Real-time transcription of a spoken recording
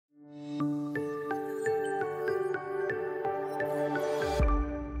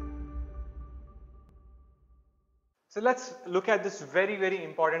So let's look at this very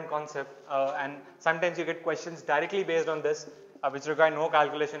important concept, and sometimes you get questions directly based on this, which require no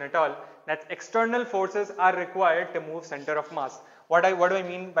calculation at all, that external forces are required to move center of mass. What do I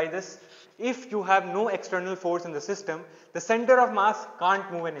mean by this? If you have no external force in the system, the center of mass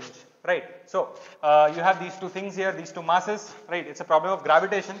can't move an inch, right? So you have these two things here, these two masses, right? It's a problem of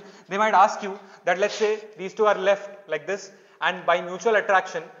gravitation. They might ask you that, let's say these two are left like this, and by mutual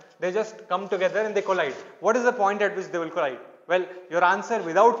attraction they just come together and they collide. What is the point at which they will collide? Well, your answer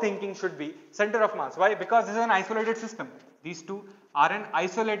without thinking should be center of mass. Why? Because this is an isolated system. These two are an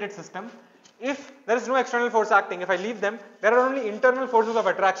isolated system. If there is no external force acting, if I leave them, there are only internal forces of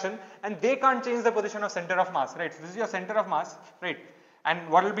attraction and they can't change the position of center of mass, right? So this is your center of mass, right? And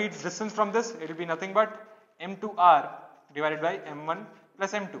what will be its distance from this? It will be nothing but m2r divided by m1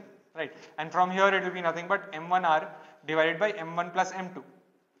 plus m2, right? And from here it will be nothing but m1r divided by m1 plus m2.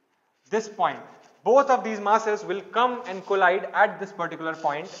 This point, both of these masses will come and collide at this particular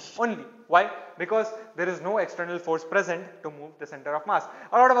point only. Why? Because there is no external force present to move the center of mass.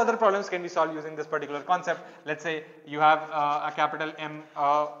 A lot of other problems can be solved using this particular concept. Let's say you have a capital M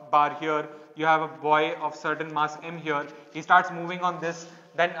bar here, you have a boy of certain mass m here, he starts moving on this,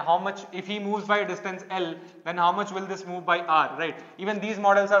 then how much, if he moves by a distance L, then how much will this move by R, right? Even these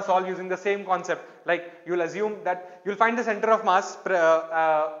models are solved using the same concept. Like, you'll assume that you'll find the center of mass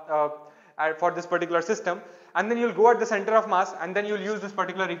for this particular system, and then you'll go at the center of mass and then you'll use this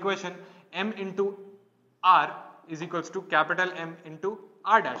particular equation, m into r is equals to capital M into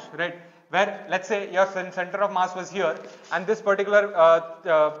r dash, right? Where, let's say your center of mass was here and this particular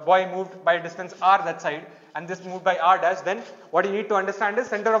boy moved by a distance r that side and this moved by r dash, then what you need to understand is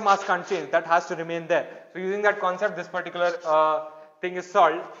center of mass can't change, that has to remain there. So using that concept, this particular thing is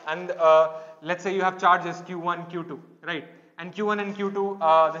solved, and let's say you have charges q1, q2, right? And q1 and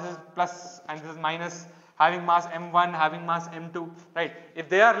q2, this is plus and this is minus, having mass m1, having mass m2, right? If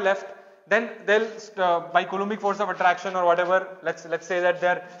they are left, then they'll by Coulombic force of attraction or whatever, let's say that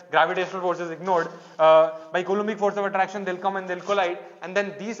their gravitational force is ignored, by Coulombic force of attraction they'll come and they'll collide, and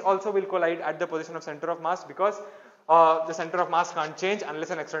then these also will collide at the position of center of mass, because the center of mass can't change unless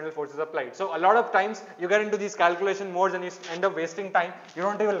an external force is applied. So a lot of times you get into these calculation modes and you end up wasting time. You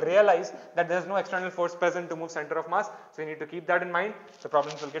don't even realize that there is no external force present to move center of mass. So you need to keep that in mind. The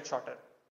problems will get shorter.